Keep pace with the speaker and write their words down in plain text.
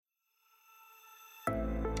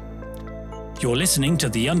You're listening to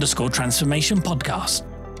the Underscore Transformation Podcast,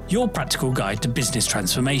 your practical guide to business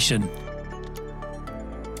transformation.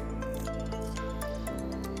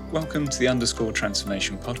 Welcome to the Underscore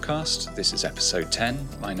Transformation Podcast. This is episode 10.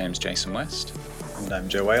 My name's Jason West. And I'm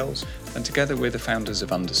Joe Wales. And together we're the founders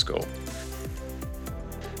of Underscore.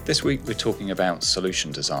 This week we're talking about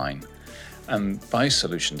solution design. By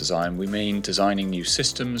solution design, we mean designing new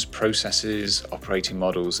systems, processes, operating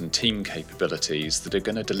models, and team capabilities that are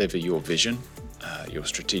going to deliver your vision, your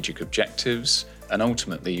strategic objectives, and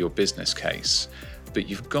ultimately your business case. But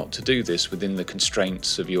you've got to do this within the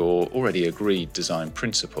constraints of your already agreed design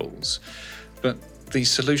principles. But these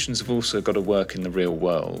solutions have also got to work in the real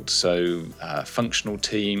world. So functional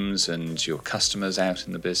teams and your customers out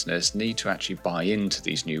in the business need to actually buy into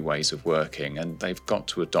these new ways of working, and they've got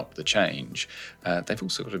to adopt the change. They've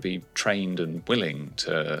also got to be trained and willing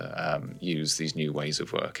to use these new ways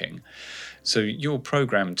of working. So your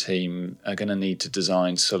program team are going to need to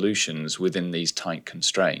design solutions within these tight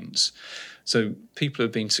constraints. So people who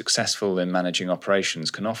have been successful in managing operations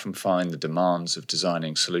can often find the demands of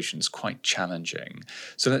designing solutions quite challenging.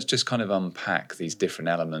 So let's just kind of unpack these different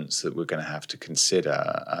elements that we're going to have to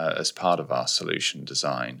consider as part of our solution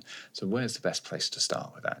design. So where's the best place to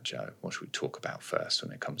start with that, Joe? What should we talk about first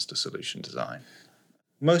when it comes to solution design?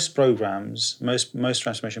 Most programs, most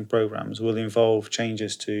transformation programs will involve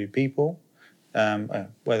changes to people,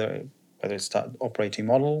 whether it's operating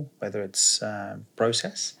model, whether it's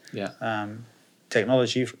process,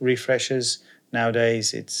 technology refreshes.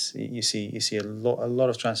 Nowadays, you see a lot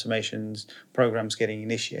of transformations programs getting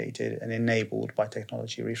initiated and enabled by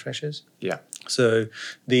technology refreshes. Yeah. So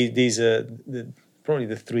these are probably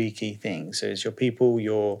the three key things. So it's your people,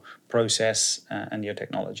 your process, and your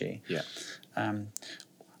technology. Yeah.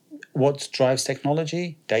 What drives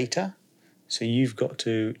technology? Data. So you've got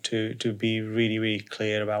to be really, really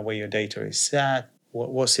clear about where your data is sat,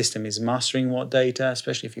 what system is mastering what data,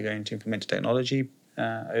 especially if you're going to implement a technology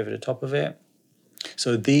over the top of it.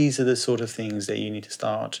 So these are the sort of things that you need to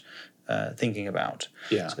start thinking about.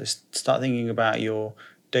 Yeah. So start thinking about your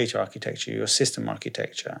data architecture, your system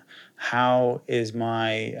architecture. How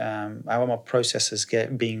are my processes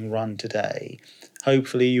being run today?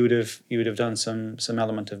 Hopefully, you would have done some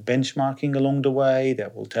element of benchmarking along the way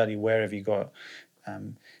that will tell you where have you got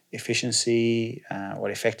efficiency or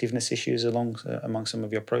effectiveness issues among some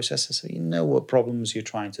of your processes, so you know what problems you're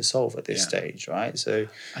trying to solve at this stage, right? So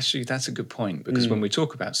actually, that's a good point, because when we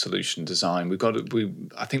talk about solution design, I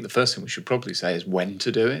think the first thing we should probably say is when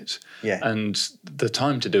to do it. Yeah. And the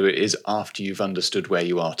time to do it is after you've understood where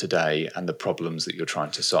you are today and the problems that you're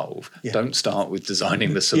trying to solve. Yeah. Don't start with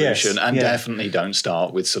designing the solution, definitely don't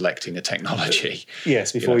start with selecting a technology.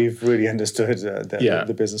 Yes, before you've really understood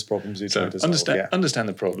the business problems you're trying to solve. Understand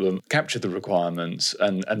the problem, capture the requirements,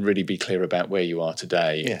 and really be clear about where you are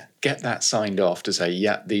today. Yeah. Get that signed off to say,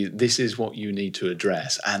 this is what you need to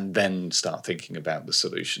address, and then start thinking about the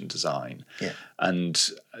solution design. Yeah. And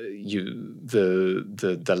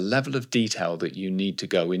the level of detail that you need to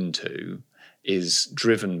go into is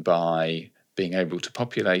driven by being able to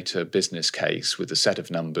populate a business case with a set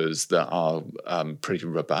of numbers that are pretty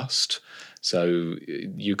robust. So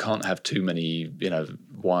you can't have too many,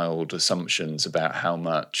 wild assumptions about how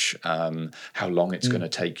long it's going to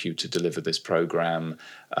take you to deliver this program.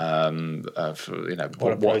 What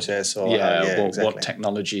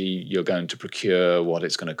technology you're going to procure, what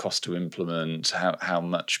it's going to cost to implement, how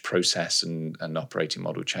much process and operating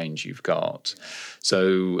model change you've got.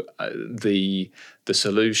 So the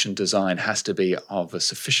solution design has to be of a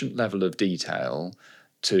sufficient level of detail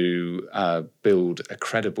to build a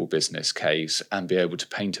credible business case and be able to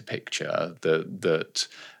paint a picture that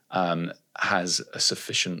has a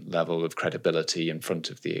sufficient level of credibility in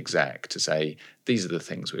front of the exec to say, these are the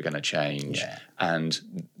things we're going to change,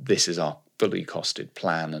 and this is our fully costed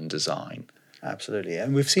plan and design. Absolutely,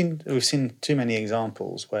 and we've seen too many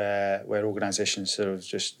examples where organisations sort of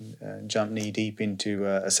just jump knee deep into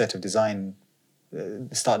a set of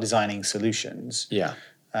start designing solutions. Yeah.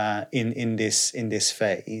 In this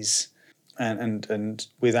phase, and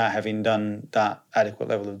without having done that adequate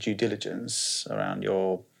level of due diligence around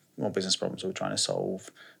what business problems we're trying to solve,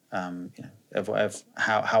 of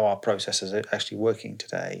how our processes are actually working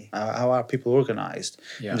today, how are people organised,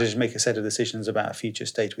 and just make a set of decisions about a future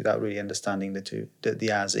state without really understanding the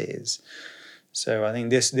as is. So I think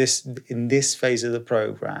this in this phase of the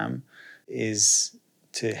program is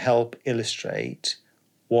to help illustrate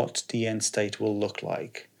what the end state will look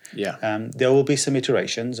like. Yeah. There will be some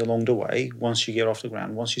iterations along the way. Once you get off the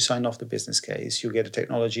ground, once you sign off the business case, you'll get a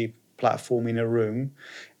technology platform in a room,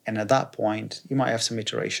 and at that point you might have some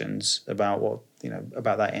iterations about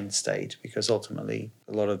about that end state, because ultimately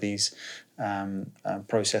a lot of these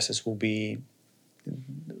processes will be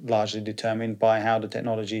largely determined by how the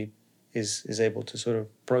technology is able to sort of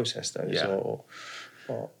process those or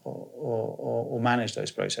manage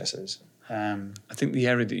those processes. I think the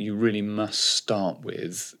area that you really must start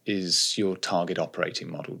with is your target operating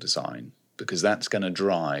model design, because that's going to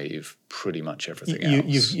drive pretty much everything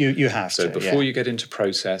else. You have so to. before you get into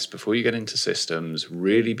process, before you get into systems,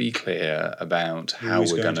 really be clear about how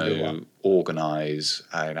we're going to organise,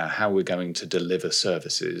 how we're going to deliver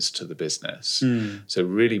services to the business. So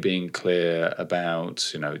really being clear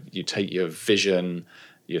about, you take your vision,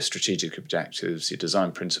 your strategic objectives, your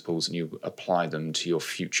design principles, and you apply them to your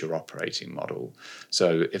future operating model.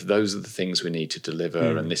 So if those are the things we need to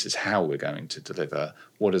deliver and this is how we're going to deliver,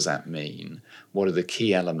 what does that mean? What are the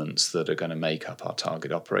key elements that are going to make up our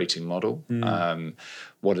target operating model?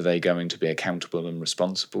 What are they going to be accountable and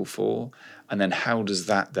responsible for? And then how does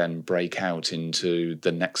that then break out into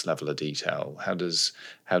the next level of detail? How does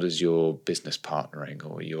your business partnering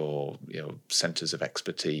or your centres of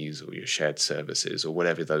expertise or your shared services or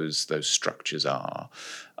whatever those structures are,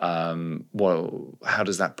 how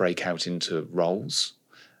does that break out into roles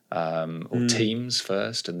or teams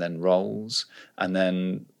first, and then roles, and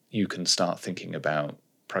then you can start thinking about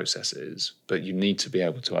processes, but you need to be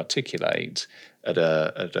able to articulate at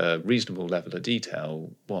a reasonable level of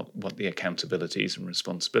detail what the accountabilities and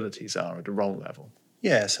responsibilities are at a role level.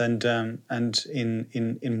 Yes, and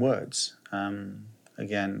in words.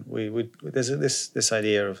 Again, there's this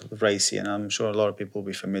idea of RACI, and I'm sure a lot of people will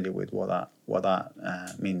be familiar with what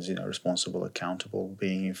that means. Responsible, accountable,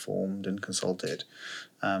 being informed, and consulted.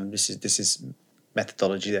 This is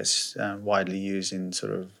methodology that's widely used in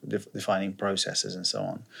sort of defining processes and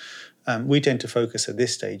so on. We tend to focus at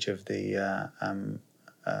this stage of the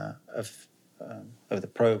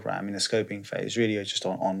program in the scoping phase really just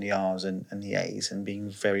on the R's and the A's, and being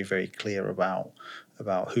very, very clear about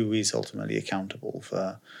who is ultimately accountable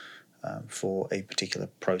for a particular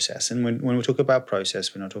process. And when we talk about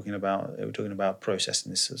process, we're talking about process in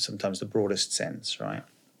this sometimes the broadest sense, right?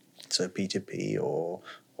 So P2P or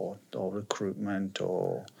recruitment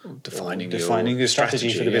or defining your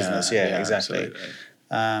strategy for the business. Yeah, exactly.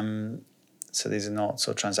 So these are not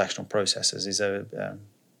sort of transactional processes. These are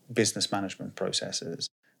business management processes.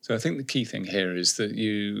 So I think the key thing here is that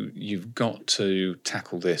you've got to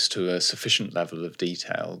tackle this to a sufficient level of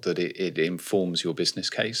detail that it informs your business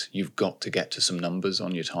case. You've got to get to some numbers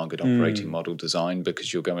on your target operating model design,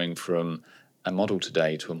 because you're going from a model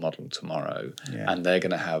today to a model tomorrow, and they're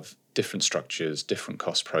going to have different structures, different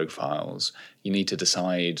cost profiles. You need to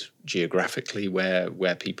decide geographically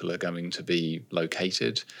where people are going to be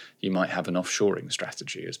located. You might have an offshoring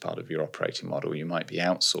strategy as part of your operating model. You might be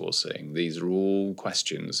outsourcing. These are all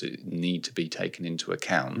questions that need to be taken into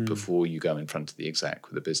account before you go in front of the exec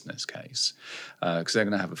with a business case, because they're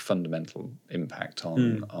going to have a fundamental impact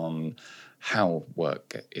on how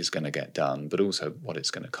work is going to get done, but also what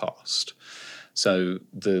it's going to cost. So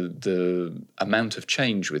the amount of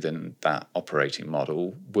change within that operating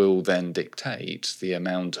model will then dictate the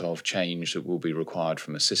amount of change that will be required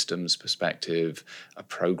from a systems perspective, a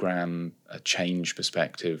program, a change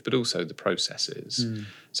perspective, but also the processes.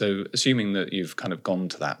 So assuming that you've kind of gone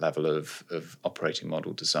to that level of operating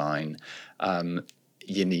model design,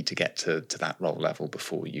 you need to get to that role level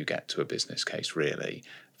before you get to a business case, really,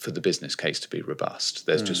 for the business case to be robust.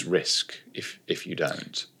 There's just risk if you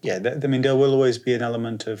don't. Yeah, there will always be an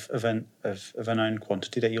element of an unknown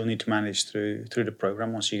quantity that you'll need to manage through the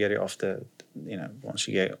program once you get it off the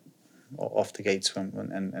gates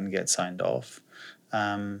and get signed off.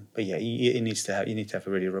 But yeah, you need to have a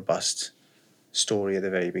really robust story at the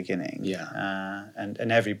very beginning. Yeah.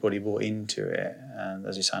 And everybody bought into it,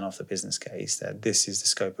 as you sign off the business case, that this is the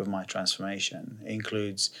scope of my transformation. It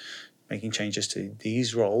includes making changes to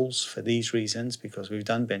these roles for these reasons, because we've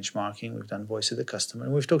done benchmarking, we've done voice of the customer,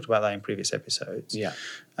 and we've talked about that in previous episodes. Yeah.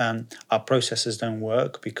 Our processes don't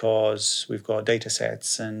work because we've got data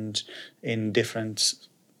sets and in different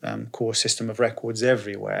core system of records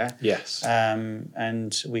everywhere. Yes.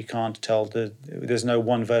 And we can't tell there's no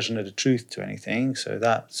one version of the truth to anything. So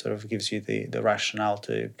that sort of gives you the rationale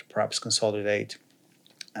to perhaps consolidate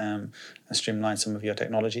and streamline some of your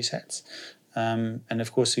technology sets. And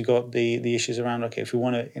of course, you got the issues around, okay, if we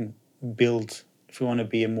want to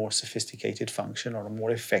be a more sophisticated function or a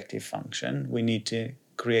more effective function, we need to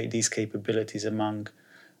create these capabilities among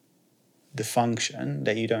the function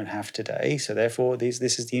that you don't have today. So therefore, this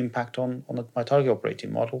is the impact on my target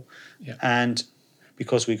operating model. Yeah. And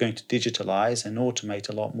because we're going to digitalize and automate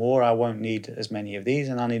a lot more, I won't need as many of these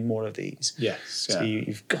and I need more of these. Yes. Yeah. So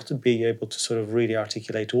you've got to be able to sort of really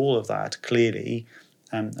articulate all of that clearly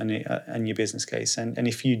and your business case. And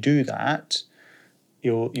if you do that,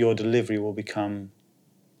 your delivery will become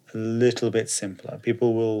a little bit simpler.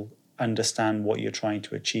 People will understand what you're trying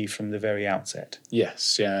to achieve from the very outset.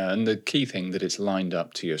 Yes, yeah, and the key thing that it's lined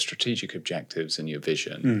up to your strategic objectives and your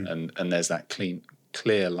vision, and there's that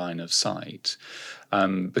clear line of sight.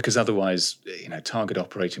 Because otherwise, target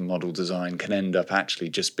operating model design can end up actually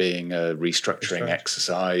just being a restructuring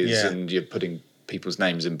exercise, and you're putting people's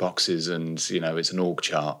names in boxes, and it's an org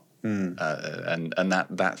chart, and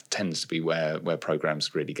that tends to be where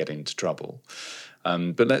programs really get into trouble.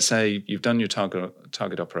 But let's say you've done your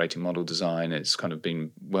target operating model design, it's kind of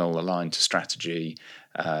been well aligned to strategy,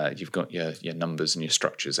 you've got your numbers and your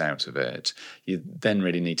structures out of it. You then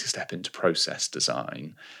really need to step into process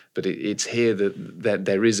design. But it's here that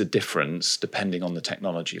there is a difference depending on the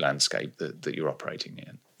technology landscape that you're operating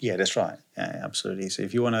in. Yeah, that's right. Yeah, absolutely. So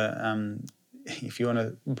if you want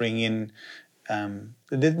to bring in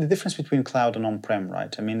the difference between cloud and on-prem,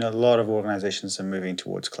 right? I mean, a lot of organizations are moving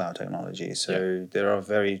towards cloud technology. So there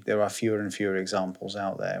are fewer and fewer examples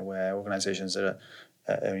out there where organizations are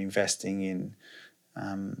investing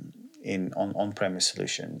in on-premise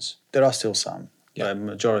solutions. There are still some. The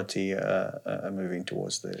majority are moving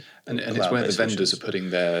towards the and it's where the vendors are putting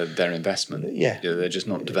their investment. They're just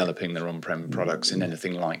not developing their on-prem products in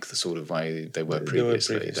anything like the sort of way they were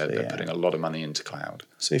previously. They're putting a lot of money into cloud.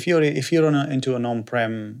 So if you're into an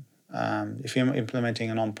on-prem, if you're implementing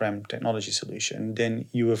an on-prem technology solution, then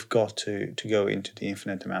you have got to go into the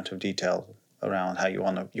infinite amount of detail around how you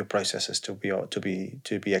want your processes to be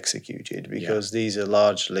executed, because these are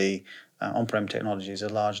largely on-prem technologies are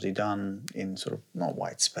largely done in sort of not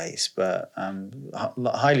white space, but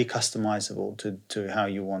highly customizable to how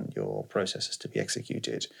you want your processes to be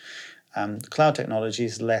executed. Cloud technology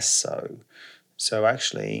is less so. So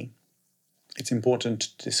actually, it's important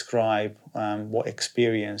to describe what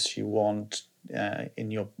experience you want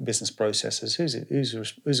in your business processes.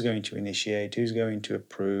 Who's going to initiate? Who's going to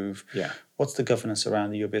approve? What's the governance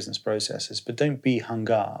around your business processes? But don't be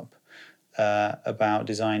hung up about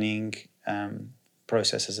designing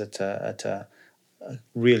processes at a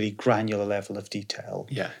really granular level of detail.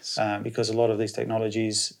 Because a lot of these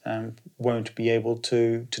technologies won't be able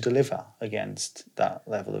to deliver against that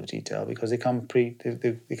level of detail because they come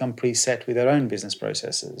preset with their own business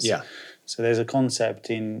processes. So there's a concept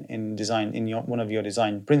in design, one of your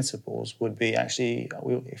design principles would be actually,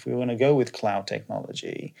 if we want to go with cloud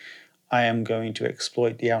technology, I am going to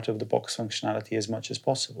exploit the out-of-the-box functionality as much as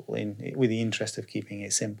possible with the interest of keeping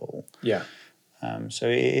it simple. So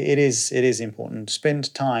it is important to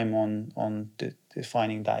spend time on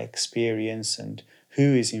defining that experience and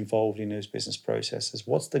who is involved in those business processes.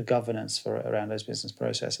 What's the governance around those business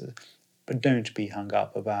processes? But don't be hung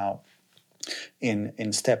up about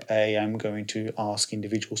in step A, I'm going to ask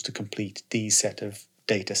individuals to complete these set of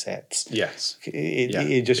data sets.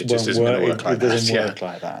 It just won't work. It doesn't work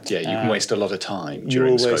like that. You can waste a lot of time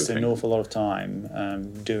during scoping. You will waste an awful lot of time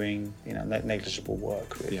doing negligible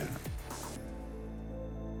work, really.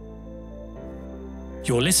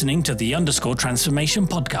 You're listening to the Underscore Transformation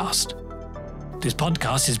Podcast. This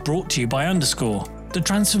podcast is brought to you by Underscore, the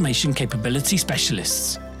transformation capability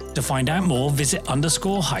specialists. To find out more, visit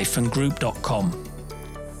underscore-group.com.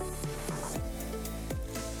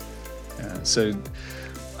 So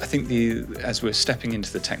I think as we're stepping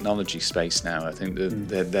into the technology space now, I think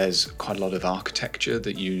that there's quite a lot of architecture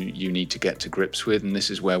that you need to get to grips with, and this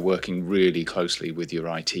is where working really closely with your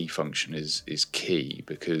IT function is key,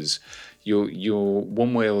 because you're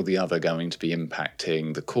one way or the other going to be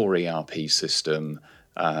impacting the core ERP system,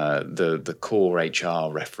 the core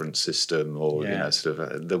HR reference system, or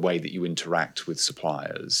the way that you interact with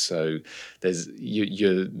suppliers. So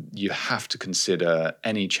you have to consider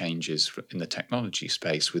any changes in the technology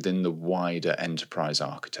space within the wider enterprise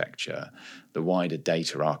architecture, the wider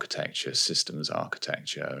data architecture, systems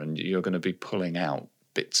architecture, and you're going to be pulling out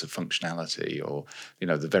bits of functionality or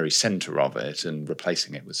the very center of it and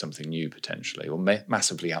replacing it with something new potentially, or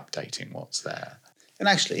massively updating what's there. And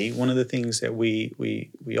actually, one of the things that we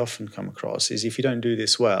often come across is if you don't do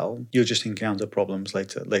this well, you'll just encounter problems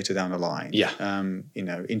later down the line.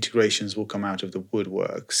 Integrations will come out of the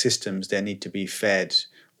woodwork. Systems, they need to be fed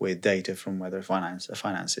with data from whether a finance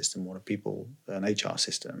system or an HR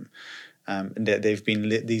system. And they've been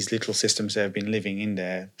these little systems that have been living in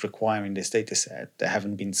there, requiring this data set that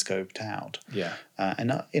haven't been scoped out.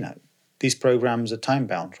 These programs are time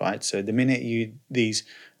bound, right? So the minute these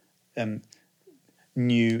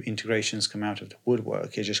new integrations come out of the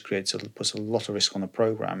woodwork, it just puts a lot of risk on the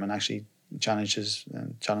program and actually challenges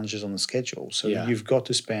on the schedule. So you've got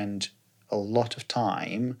to spend a lot of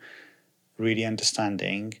time really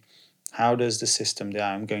understanding how does the system that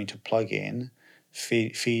I'm going to plug in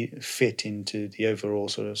fit into the overall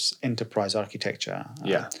sort of enterprise architecture.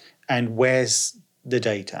 And where's the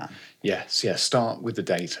data? Yes. Start with the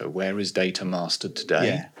data. Where is data mastered today?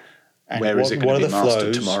 Yeah. And where is it going to be mastered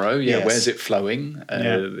flows? Tomorrow? Yes. Where's it flowing?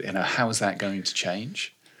 How is that going to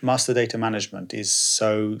change? Master data management is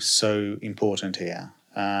so important here.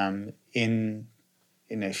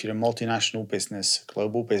 If you're a multinational business,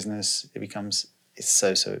 global business, it's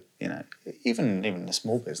so even a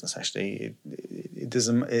small business actually, it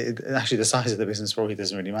doesn't. Actually, the size of the business probably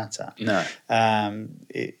doesn't really matter. No.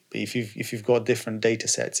 If you've got different data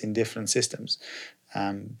sets in different systems,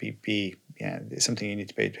 it's something you need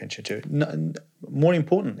to pay attention to. More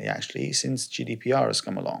importantly, actually, since GDPR has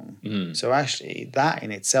come along, so actually that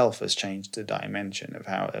in itself has changed the dimension of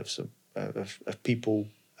how of people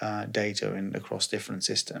data across different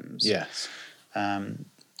systems. Yes.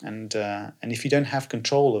 And if you don't have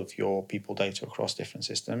control of your people data across different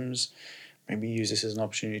systems, maybe use this as an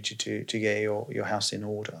opportunity to get your house in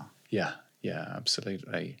order. Yeah,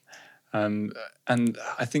 absolutely. And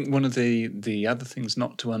I think one of the other things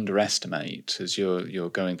not to underestimate as you're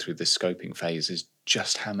going through this scoping phase is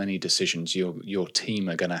just how many decisions your team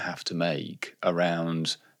are going to have to make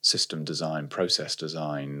around system design, process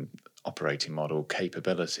design, operating model,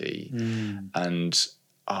 capability, and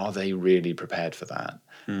are they really prepared for that?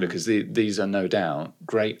 Because these are no doubt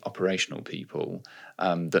great operational people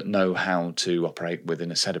that know how to operate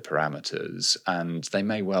within a set of parameters, and they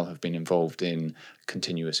may well have been involved in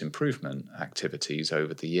continuous improvement activities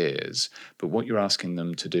over the years. But what you're asking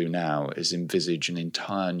them to do now is envisage an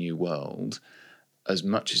entire new world as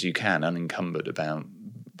much as you can, unencumbered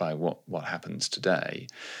by what happens today.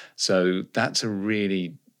 So that's a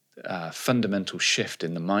really fundamental shift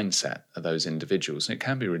in the mindset of those individuals, and it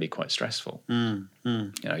can be really quite stressful.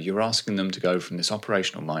 You're asking them to go from this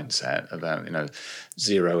operational mindset about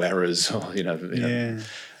zero errors or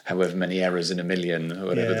however many errors in a million or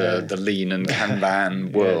whatever the lean and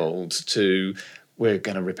Kanban world to we're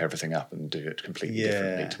going to rip everything up and do it completely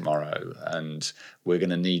differently tomorrow, and we're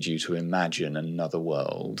going to need you to imagine another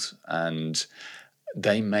world. And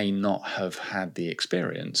they may not have had the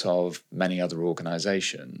experience of many other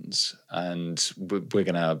organizations, and we're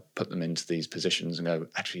going to put them into these positions and go,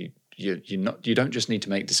 actually, you don't just need to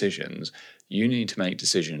make decisions, you need to make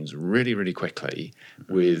decisions really, really quickly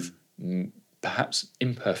with perhaps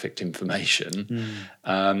imperfect information,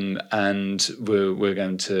 and we're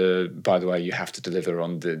going to, by the way, you have to deliver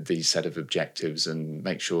on these set of objectives and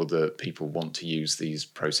make sure that people want to use these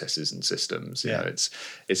processes and systems. It's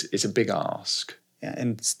a big ask. Yeah,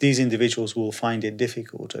 and these individuals will find it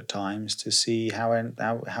difficult at times to see how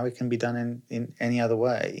it can be done in any other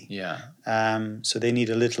way. Yeah. So they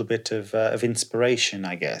need a little bit of inspiration,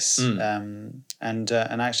 I guess. And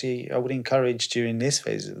actually, I would encourage during this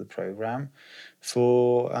phase of the program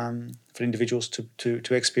for individuals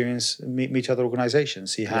to experience meet other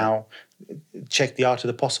organisations, see how check the art of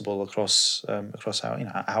the possible across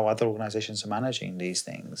how other organisations are managing these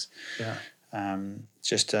things. Yeah.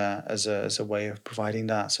 Just as a way of providing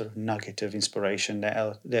that sort of nugget of inspiration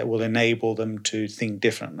that will enable them to think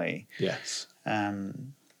differently. Yes.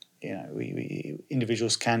 We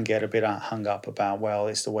individuals can get a bit hung up about, well,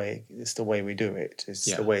 it's the way we do it.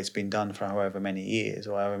 It's the way it's been done for however many years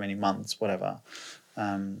or however many months, whatever.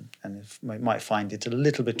 And might find it a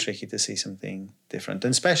little bit tricky to see something different,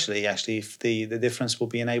 and especially actually if the difference will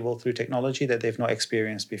be enabled through technology that they've not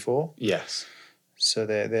experienced before. Yes. So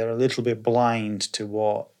they're a little bit blind to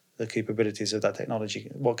what capabilities that technology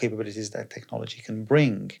can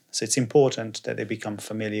bring. So it's important that they become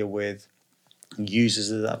familiar with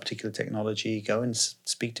users of that particular technology, go and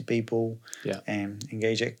speak to people, and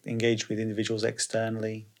engage with individuals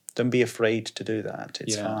externally. Don't be afraid to do that.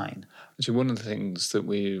 It's fine. Actually, one of the things that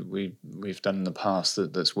we've done in the past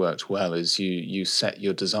that's worked well is you set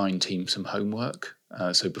your design team some homework.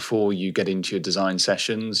 So before you get into your design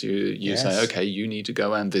sessions, you say, okay, you need to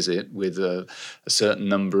go and visit with a certain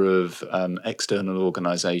number of external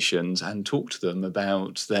organisations and talk to them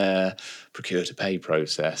about their procure-to-pay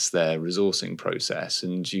process, their resourcing process,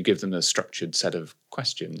 and you give them a structured set of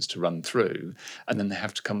questions to run through, and then they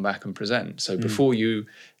have to come back and present. So before you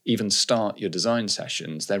even start your design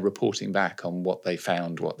sessions, they're reporting back on what they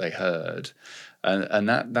found, what they heard. And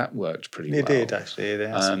that worked pretty well. It did, actually.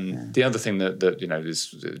 The other thing that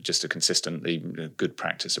is just a consistently good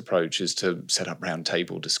practice approach is to set up round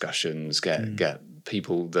table discussions, get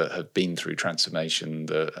people that have been through transformation,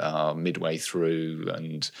 that are midway through,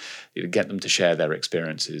 and get them to share their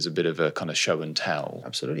experiences, a bit of a kind of show and tell.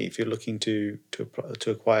 Absolutely. If you're looking to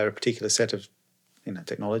acquire a particular set of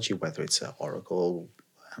technology, whether it's Oracle,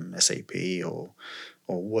 SAP, or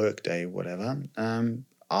Workday, whatever,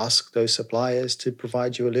 ask those suppliers to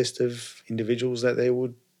provide you a list of individuals that they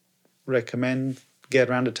would recommend get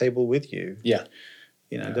around a table with you. Yeah.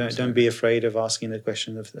 Don't be afraid of asking the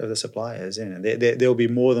question of the suppliers. They'll be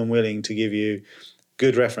more than willing to give you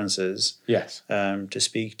good references. Yes. To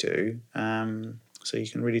speak to. So you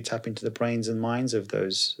can really tap into the brains and minds of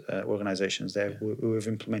those organizations there who have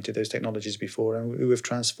implemented those technologies before and who have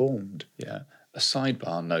transformed. Yeah. A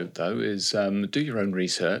sidebar note, though, is do your own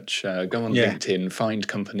research. Go on LinkedIn, find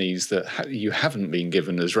companies that you haven't been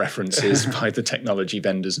given as references by the technology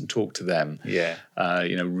vendors and talk to them. Yeah.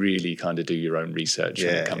 Really kind of do your own research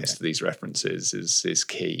when it comes to these references is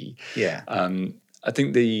key. Yeah. I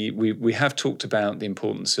think we have talked about the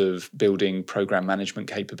importance of building program management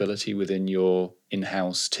capability within your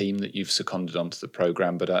in-house team that you've seconded onto the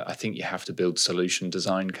program, but I think you have to build solution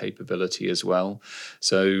design capability as well.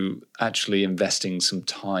 So actually investing some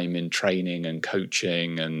time in training and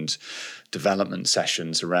coaching and development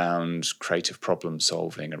sessions around creative problem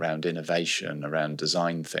solving, around innovation, around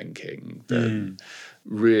design thinking,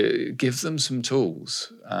 give them some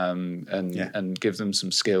tools and give them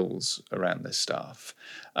some skills around this stuff,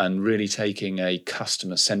 and really taking a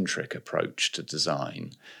customer-centric approach to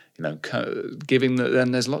design. Giving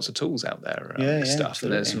and there's lots of tools out there around this stuff.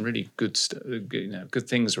 Absolutely. And there's some really good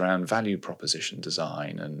things around value proposition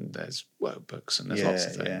design, and there's workbooks, and there's lots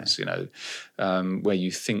of things. Where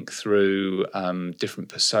you think through different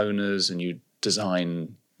personas and you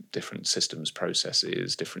design different systems,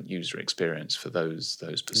 processes, different user experience for those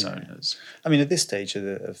personas. I mean, at this stage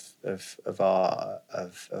of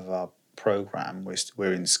our program,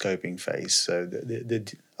 we're in scoping phase, so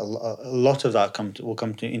a lot of that will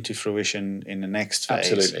come into fruition in the next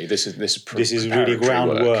phase. Absolutely, this is really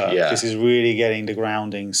groundwork. Yeah. This is really getting the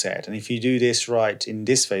grounding set, and if you do this right in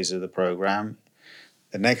this phase of the program,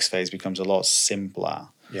 the next phase becomes a lot simpler.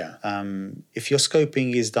 Yeah. If your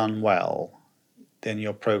scoping is done well, then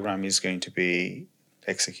your program is going to be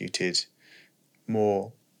executed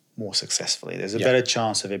more successfully. There's a better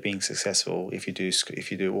chance of it being successful if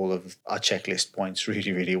you do all of our checklist points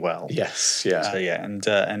really, really well. Yes, yeah. So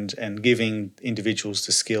and giving individuals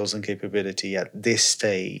the skills and capability at this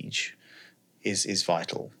stage is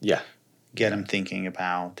vital. Yeah. Get them thinking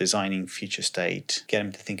about designing future state. Get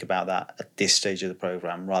them to think about that at this stage of the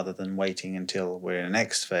program, rather than waiting until we're in the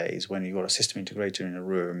next phase when you've got a system integrator in a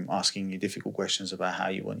room asking you difficult questions about how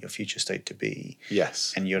you want your future state to be.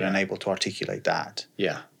 Yes. And you're unable to articulate that.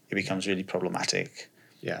 Yeah. It becomes really problematic.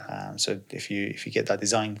 Yeah. So if you get that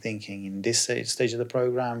design thinking in this stage of the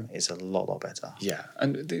program, it's a lot better. Yeah,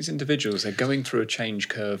 and these individuals, they're going through a change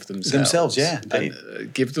curve themselves.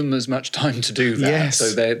 Give them as much time to do that. Yes.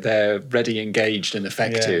 So they're ready, engaged, and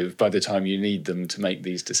effective by the time you need them to make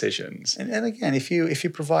these decisions. And again, if you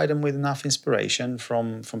provide them with enough inspiration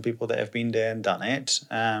from people that have been there and done it,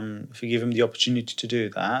 if you give them the opportunity to do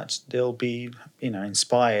that, they'll be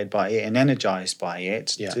inspired by it and energized by it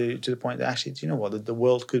to the point that actually, do you know what, the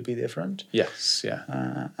world could be different. Yes,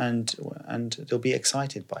 yeah. And they'll be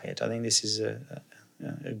excited by it. I think this is a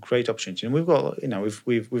great opportunity, and we've got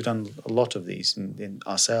we've done a lot of these in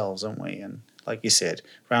ourselves, haven't we? And like you said,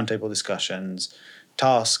 roundtable discussions,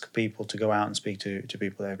 task people to go out and speak to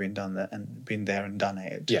people that have been there and done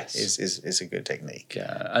it. Yes, is a good technique.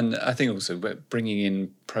 Yeah, and I think also bringing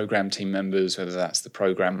in program team members, whether that's the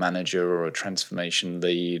program manager or a transformation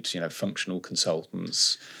lead, functional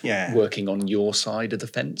consultants, working on your side of the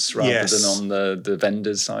fence rather than on the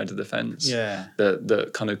vendor's side of the fence. Yeah,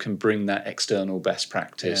 that kind of can bring that external best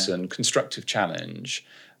practice and constructive challenge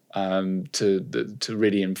to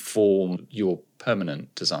really inform your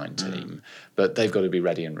permanent design team, but they've got to be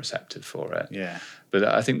ready and receptive for it. Yeah. But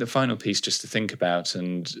I think the final piece just to think about,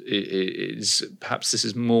 and is perhaps this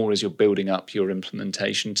is more as you're building up your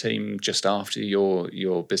implementation team just after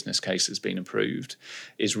your business case has been approved,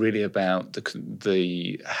 is really about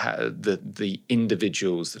the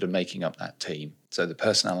individuals that are making up that team. So the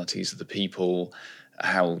personalities of the people,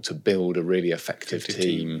 how to build a really effective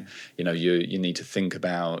team. You need to think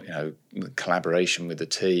about collaboration with the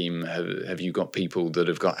team. Have you got people that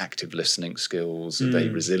have got active listening skills? Are they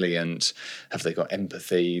resilient? Have they got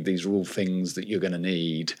empathy? These are all things that you're going to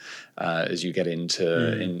need as you get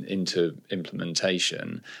into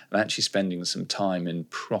implementation, and actually spending some time in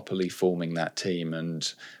properly forming that team.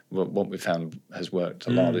 And what we found has worked a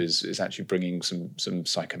lot is actually bringing some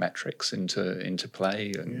psychometrics into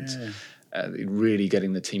play, and really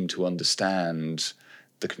getting the team to understand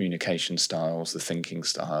the communication styles, the thinking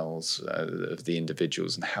styles of the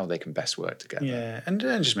individuals and how they can best work together. Yeah, and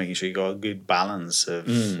just making sure you got a good balance of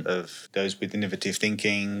those with innovative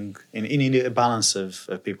thinking. You need a balance of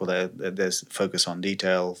people that there's focus on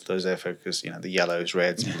detail, those that focus, the yellows,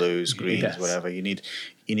 reds, blues, greens, Yes. whatever. You need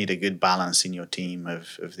a good balance in your team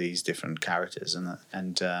of these different characters,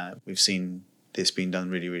 and we've seen this being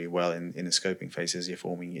done really, really well in the scoping phase as you're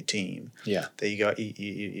forming your team. Yeah. There you go.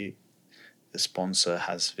 The sponsor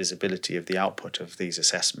has visibility of the output of these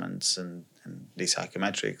assessments and these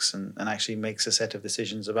psychometrics and actually makes a set of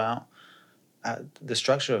decisions about the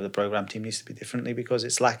structure of the program team needs to be differently because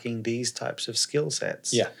it's lacking these types of skill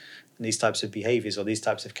sets. Yeah. And these types of behaviors or these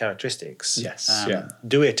types of characteristics. Yes.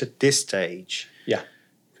 Do it at this stage. Yeah.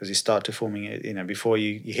 Because you start to forming it, before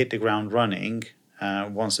you hit the ground running,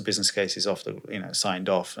 once the business case is signed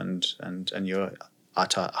off and you're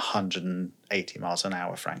at 180 miles an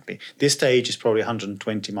hour, frankly. This stage is probably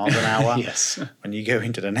 120 miles an hour. Yes. When you go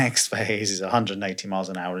into the next phase, it's 180 miles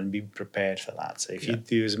an hour, and be prepared for that. So if you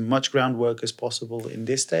do as much groundwork as possible in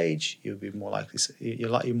this stage, you'll be more likely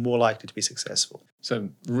to be successful. So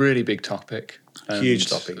really big topic. Huge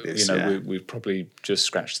topic. This, we've probably just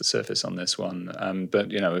scratched the surface on this one.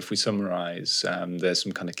 But if we summarise, there's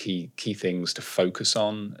some kind of key things to focus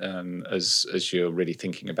on as you're really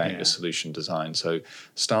thinking about your solution design. So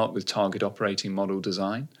start with target operating model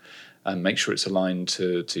design. And make sure it's aligned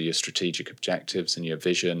to your strategic objectives and your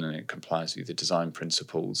vision, and it complies with the design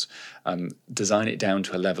principles. Design it down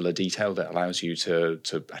to a level of detail that allows you to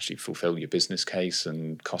actually fulfill your business case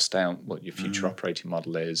and cost out what your future operating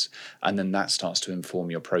model is. And then that starts to inform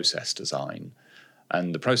your process design.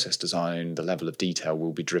 And the process design, the level of detail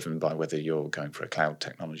will be driven by whether you're going for a cloud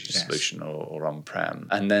technology solution or on-prem.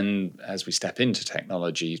 And then as we step into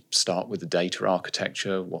technology, start with the data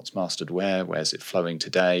architecture, what's mastered where's it flowing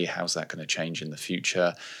today, how's that going to change in the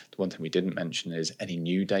future. The one thing we didn't mention is any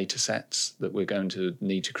new data sets that we're going to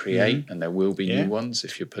need to create, and there will be new ones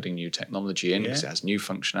if you're putting new technology in because it has new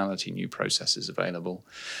functionality, new processes available.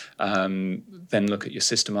 Then look at your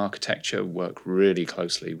system architecture, work really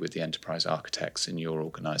closely with the enterprise architects in your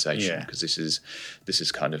organization because this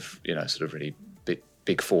is kind of sort of really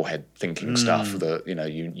big forehead thinking stuff that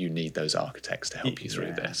you need those architects to help you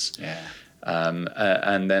through this.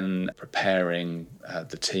 And then preparing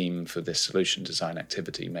the team for this solution design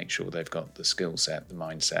activity, make sure they've got the skill set, the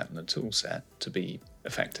mindset and the tool set to be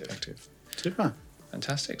effective. Super.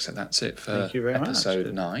 Fantastic. So that's it for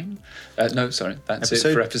episode 9. That's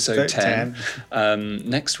it for episode 10.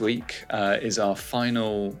 Next week is our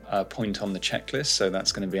final point on the checklist. So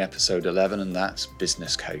that's going to be episode 11, and that's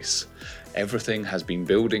business case. Everything has been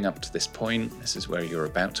building up to this point. This is where you're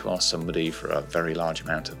about to ask somebody for a very large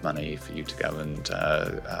amount of money for you to go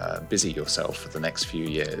and busy yourself for the next few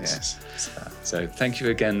years. Yes. So thank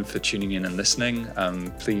you again for tuning in and listening.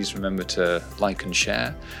 Please remember to like and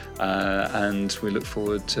share. And we look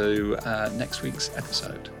forward to next week's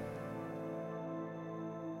episode.